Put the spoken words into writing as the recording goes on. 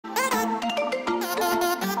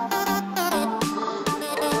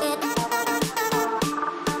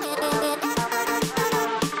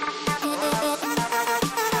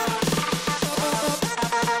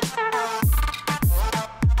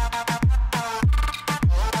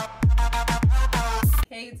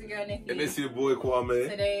And it's your boy Kwame.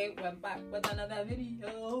 Today we're back with another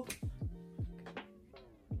video.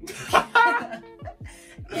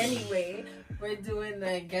 Anyway, we're doing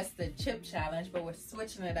the Guess the Chip challenge, but we're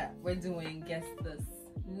switching it up. We're doing Guess the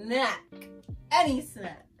Snack. Any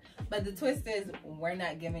snack. But the twist is we're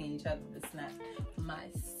not giving each other the snack. My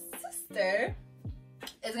sister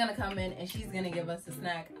is gonna come in and she's gonna give us a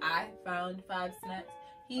snack. I found 5 snacks.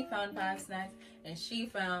 He found 5 snacks. And she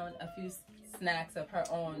found a few snacks of her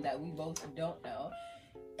own that we both don't know.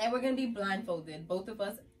 And we're gonna be blindfolded, both of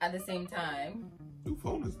us at the same time. Whose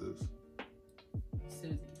phone is this?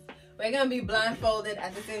 Susie's. We're gonna be blindfolded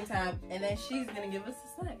at the same time, and then she's gonna give us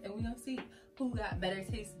a snack, and we're gonna see who got better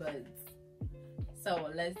taste buds. So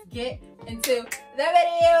let's get into the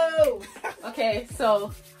video. Okay,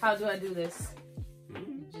 so how do I do this?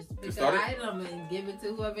 Just pick an item and give it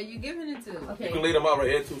to whoever you're giving it to. Okay. You can lay them out right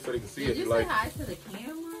here too, so they can see Did it. you say hi to the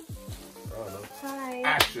camera? I don't know. Hi.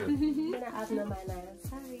 Action.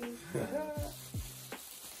 Hi.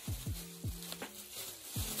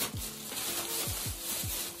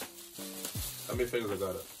 How many fingers I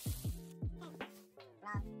got it?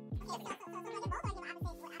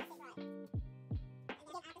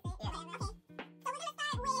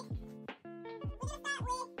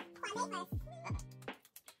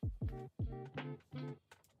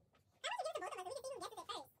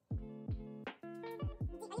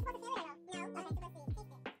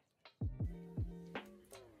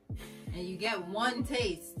 And you get 1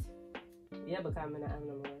 taste. Yeah, but I'm gonna have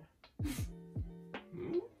no more.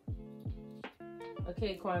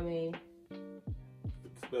 Okay, Kwame.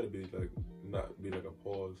 It's better be like, not be like a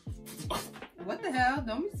pause. What the hell?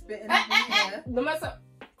 Don't be spitting. No mess up.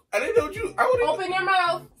 I didn't know you. I would Open your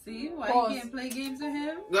mouth. See why Pause. you can't play games with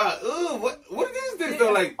him? Nah, what is this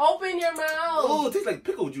though? Like, open your mouth. oh, it tastes like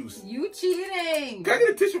pickle juice. You cheating. Can I get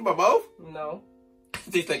a tissue in my mouth? No.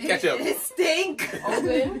 It tastes like ketchup. It stink.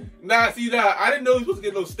 Open. Nah, see, I didn't know you were supposed to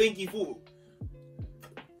get no stinky food.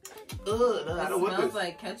 Ugh, nah, I don't want smells this.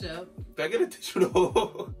 like ketchup. Can I get a tissue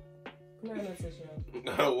though? No tissue.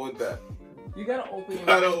 I don't want that. You gotta open your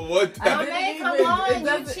I mouth. don't want that. Okay, come on,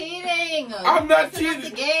 you're cheating. I'm not This is cheating.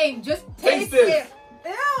 the game. Just Taste taste it. this.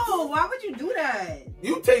 Ew, why would you do that?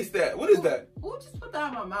 You taste that. What is that? Who just put that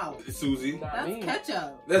in my mouth? Susie. Not That's me.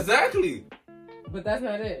 ketchup. Exactly. But that's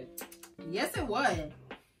not it. Yes, it was.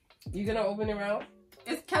 You gonna open your mouth?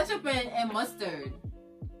 It's ketchup and mustard.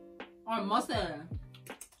 Or mustard.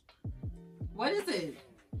 What is it?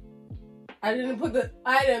 I didn't put the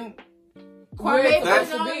item Kwame where it's put it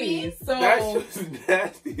supposed to on be. me? So That's just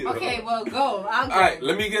nasty. Though. Okay, well, go. I'll go. Alright,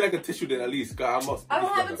 let me get like a tissue then at least. God, I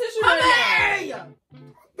don't have a tissue Come right here!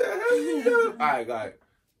 What the hell you doing? Alright, got it.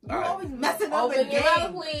 You Alright. always messing now. up the Open your mouth,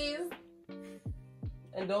 game. please.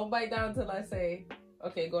 And don't bite down till I say,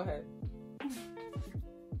 okay, go ahead.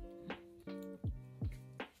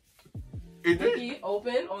 Nikki,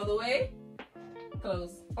 open all the way.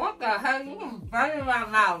 Close. What the hell? You burning in my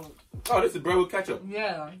mouth. Oh, this is bread with ketchup.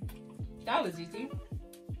 Yeah. That was easy.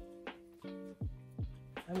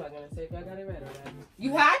 I'm not gonna say if I got it right or not.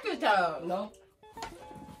 You had to tell. No.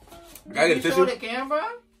 Can I get a You show tissue? the camera?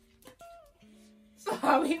 So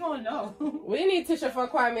how we gonna know? We need tissue for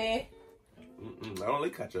Kwame. I don't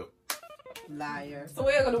like ketchup. Liar. So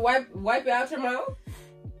we're gonna wipe it out your mouth?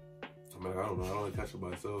 I mean, I don't know. I don't like ketchup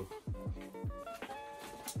by itself.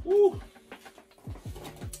 Woo.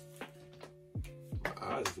 My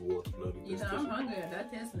eyes is water. You know, I'm hungry.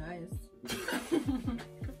 That tastes nice.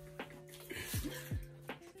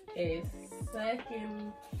 A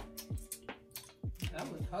second.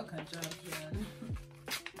 That was her conjunction.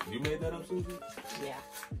 You made that up, Susie? Yeah.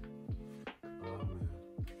 Oh man.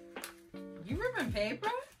 You ripping paper?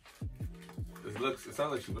 It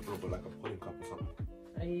sounds like she whipping up with like a pudding cup or something.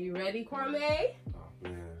 Are you ready, Kwame? Oh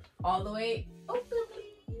man. All the way open, please.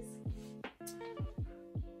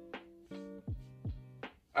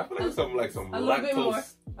 I feel like something like some A little bit more.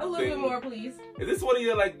 lactose. A little bit more, please. Is this one of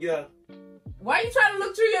your like Why are you trying to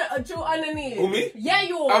look through underneath? Who, me? Yeah,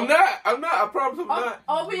 you are. I'm not. I promise I'm not.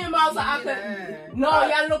 Open your mouth so I Yeah. can. No,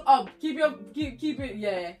 yeah, look up. Keep it.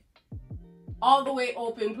 Yeah. All the way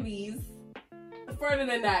open, please. Further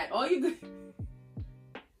than that. All you do.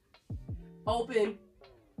 Open.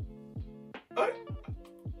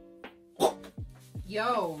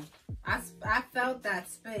 Yo, I felt that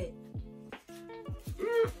spit.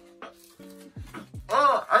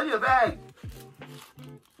 Oh, I need a bag.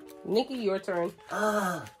 Nikki, your turn.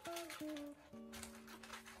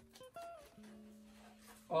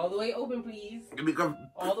 All the way open, please. Give me come.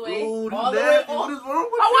 All the way. Ooh, All the this way. nasty. What is wrong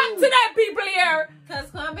with I want you? to that people here. Cause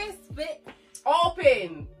Kwame spit.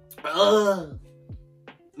 Open.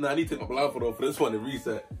 Nah, I need to take my blindfold off for this one to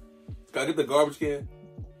reset. Can I get the garbage can?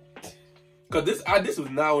 Cause this was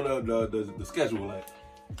now on the schedule. Like,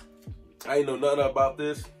 I ain't know nothing about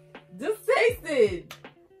this. Just taste it.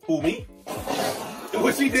 Who, me?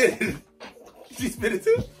 What she did? She spit it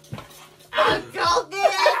too? I'm joking.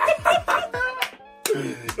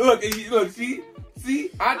 Look, see,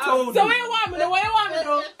 I told So you. what you want me to? What you want me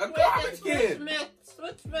to? A garbage can.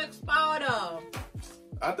 Switch mix powder.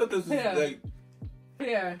 I thought this was Yeah. like.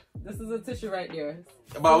 Here, this is a tissue right there.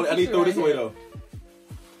 About, I need to throw this away though.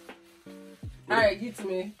 All right, give it to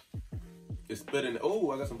me. It's spitting. Oh,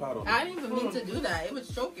 I got some powder on it. I didn't even mean to do that. It was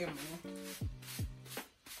choking me.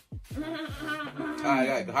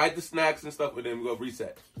 Alright, hide the snacks and stuff, and then we go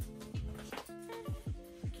reset.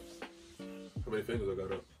 How many fingers I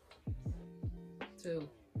got up? 2.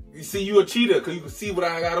 You see, you a cheater because you can see what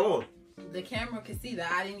I got on. The camera can see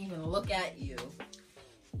that I didn't even look at you.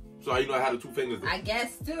 So how you know I had the 2 fingers there? I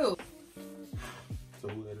guess too. So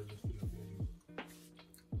who that is?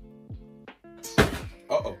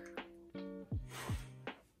 Uh-oh.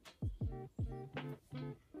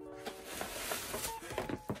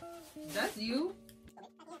 That's you.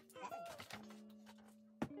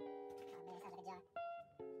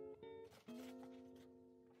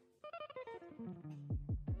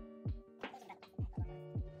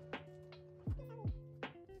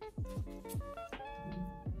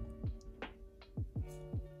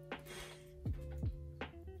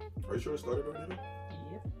 Are you sure it started already?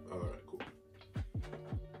 Yep. Alright, cool.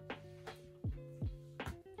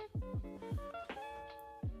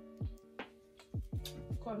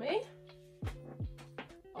 Kwame?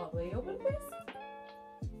 All the way open, please.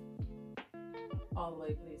 All the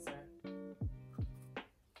way, please, sir.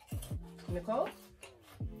 Nicole?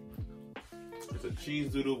 It's a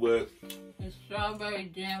cheese doodle, but It's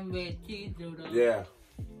strawberry jam with cheese doodle. yeah.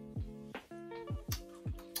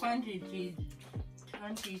 Crunchy cheese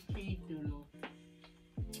doodle.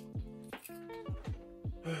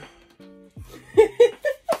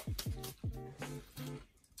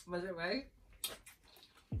 Was it right?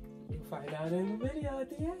 You'll find out in the video at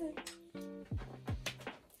the end.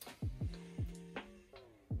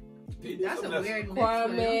 That's a weird mix.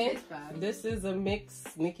 Kwame, this is a mix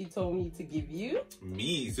Nikki told me to give you.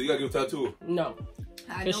 Me? So you gotta give a tattoo? No.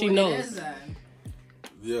 I 'Cause know she what knows. it is, then.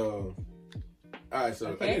 Yo. Alright, so I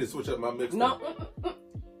Okay. need to switch up my mix. No.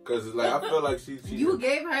 Because like I feel like she You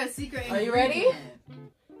gave her a secret Are you ingredient.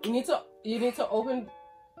 ready? You need to open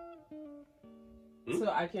so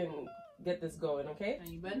I can get this going, okay? And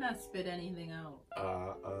you better not spit anything out.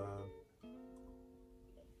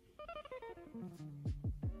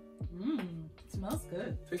 Smells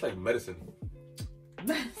good. Tastes like medicine.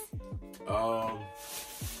 Rum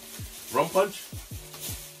punch?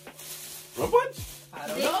 Rum punch? I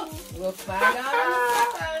don't know. We'll find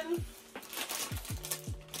out in a second.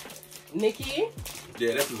 Nikki,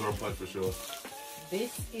 Yeah, this is rum punch for sure.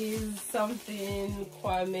 this is something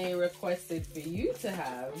Kwame requested for you to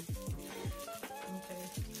have. Okay.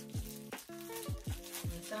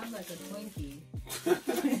 It sounds like a Twinkie.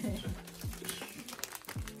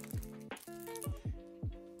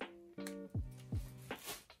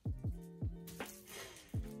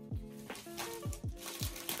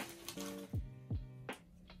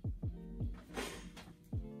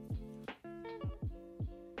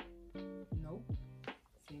 Nope.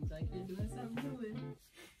 Seems like you're doing something to it.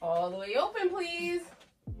 All the way open, please.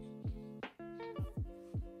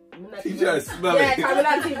 He just smell Yeah, it. I'm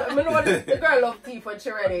not tea. I'm gonna want the girl love tea for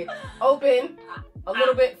she ready. Open a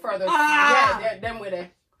little bit further. Yeah, them with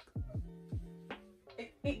it.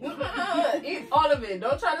 Eat all of it.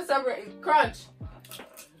 Don't try to separate it. Crunch.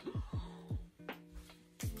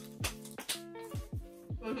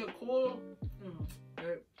 Is it cool?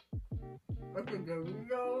 It's a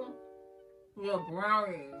Dorito. You're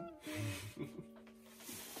brownie.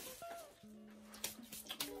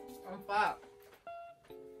 I'm fat.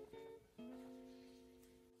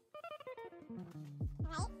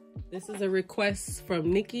 This is a request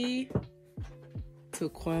from Nikki to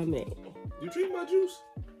Kwame. You drink my juice?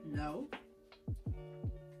 No.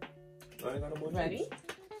 I ain't got no more Ready?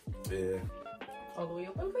 juice. Yeah. All the way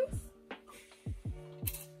open, please.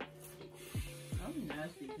 I'm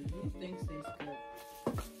nasty because these things taste good.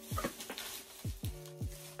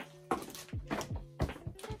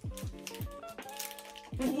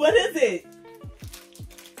 What is it?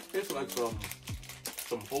 It's like some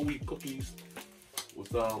whole wheat cookies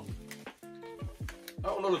with some. I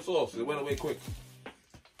don't know the sauce. It went away quick.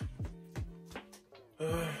 I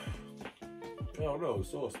don't know the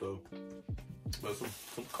sauce though. But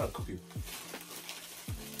some kind of cookie.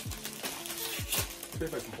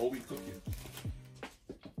 Tastes like some whole wheat cookies.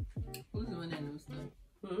 Who's doing that new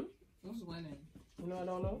stuff? Who's winning? You know, I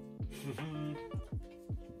don't know.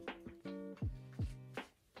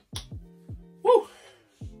 Woo!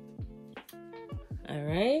 All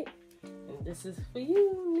right. And this is for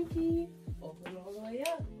you, Nikki. Open all the way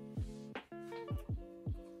up.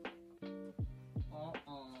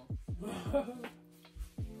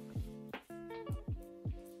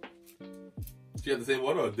 She had the same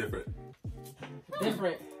one or different?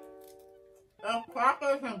 Different.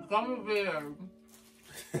 Crackers and gummy bears.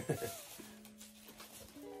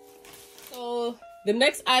 So the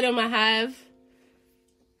next item I have.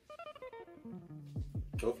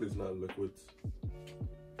 Hopefully it's not liquids.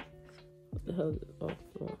 What the hell is it? Oh,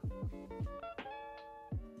 no.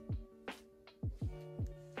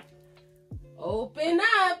 Open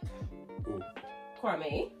up. Ooh.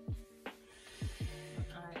 Kwame.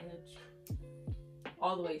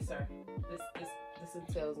 All the way, sir. This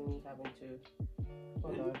entails me having to.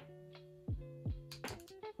 Hold on.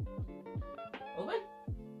 Open.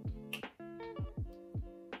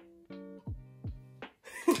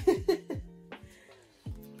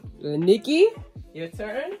 Nikki, your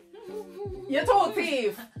turn. Your toe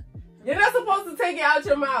teeth. You're not supposed to take it out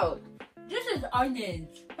your mouth. This is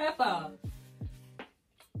onions, pepper.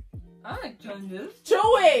 I like chewing this. Chew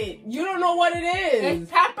it. You don't know what it is.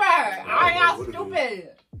 It's pepper. I am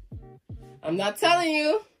stupid. I'm not telling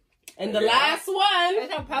you. And the last one.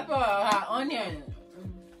 It's a pepper, onion.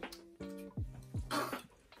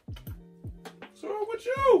 What's wrong with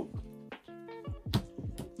you?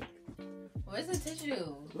 Where's the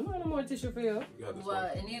tissue? We don't have no more tissue for you. Well,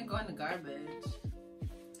 it need to go in the garbage.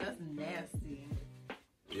 That's nasty.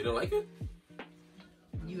 You don't like it?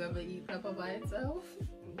 You ever eat pepper by itself?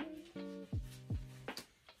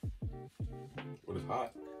 When it's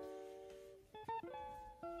hot.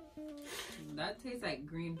 That tastes like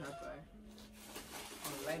green pepper.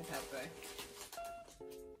 Or red pepper.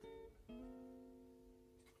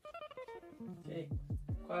 Okay.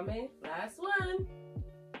 Kwame, last one.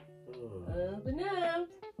 Open up.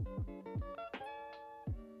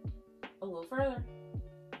 A little further.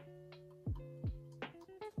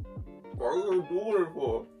 What are you doing it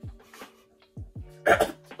for?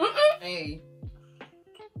 Hey.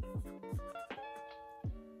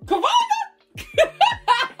 Come on!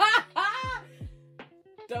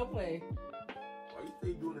 Don't play. Why you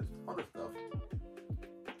stay doing this other stuff?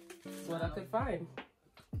 That's what I could find.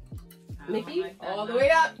 I Nikki, like that all the now. way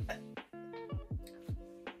up.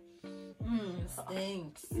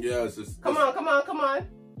 Stinks. Yeah, it's just. Come on, come on, come on.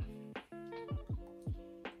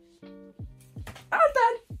 I'm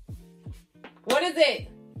done. What is it?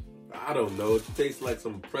 I don't know. It tastes like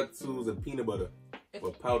some pretzels and peanut butter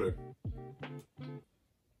or powder.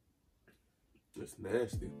 It's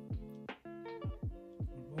nasty.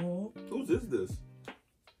 Whose is this?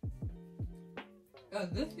 Is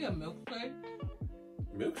this your milkshake?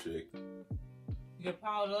 Milkshake. Your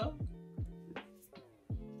powder?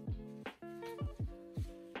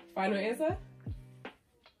 Final answer?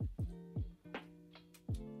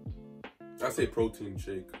 I say protein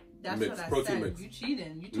shake. That's mix. what I Protein said. mix. You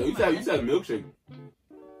cheating. You No, you took said milkshake.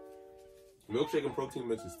 Milkshake and protein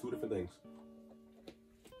mix is two different things.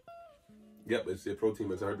 Yep, it's a protein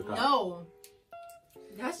mix. I heard the comment. No.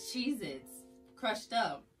 That's Cheez-Its. Crushed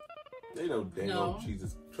up. They know dang No. old cheese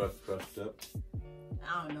is crushed up.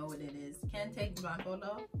 I don't know what it is. Can't take Blanco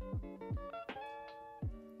though.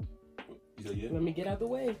 You said yeah? Let me get out the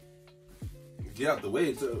way. Get out the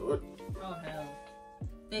way. So, what? Oh hell.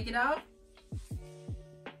 Take it out?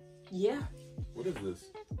 Yeah. What is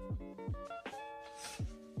this?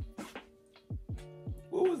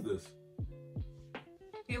 What was this?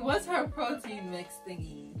 It was her protein mix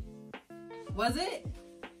thingy. Was it?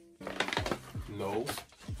 No.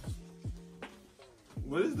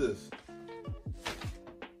 What is this?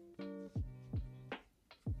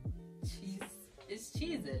 Cheese. It's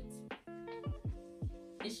Cheez-Its.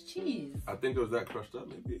 It's cheese. I think it was that crushed up,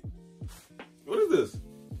 maybe. What is this?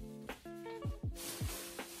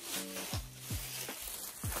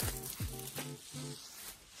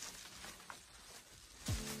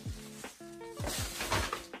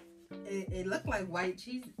 It looked like white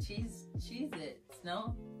Cheez-Its,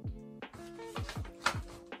 no?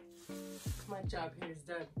 My job here is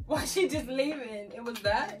done. Why she just leaving? It was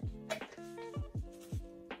that?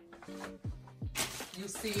 You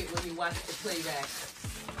see it when you watch the playback.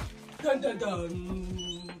 Dun dun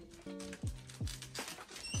dun.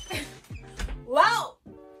 Well,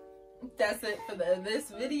 that's it for this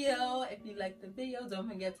video. If you liked the video, don't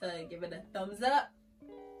forget to give it a thumbs up.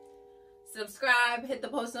 Subscribe, hit the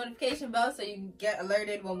post notification bell so you can get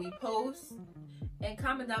alerted when we post. And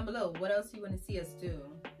comment down below what else you want to see us do.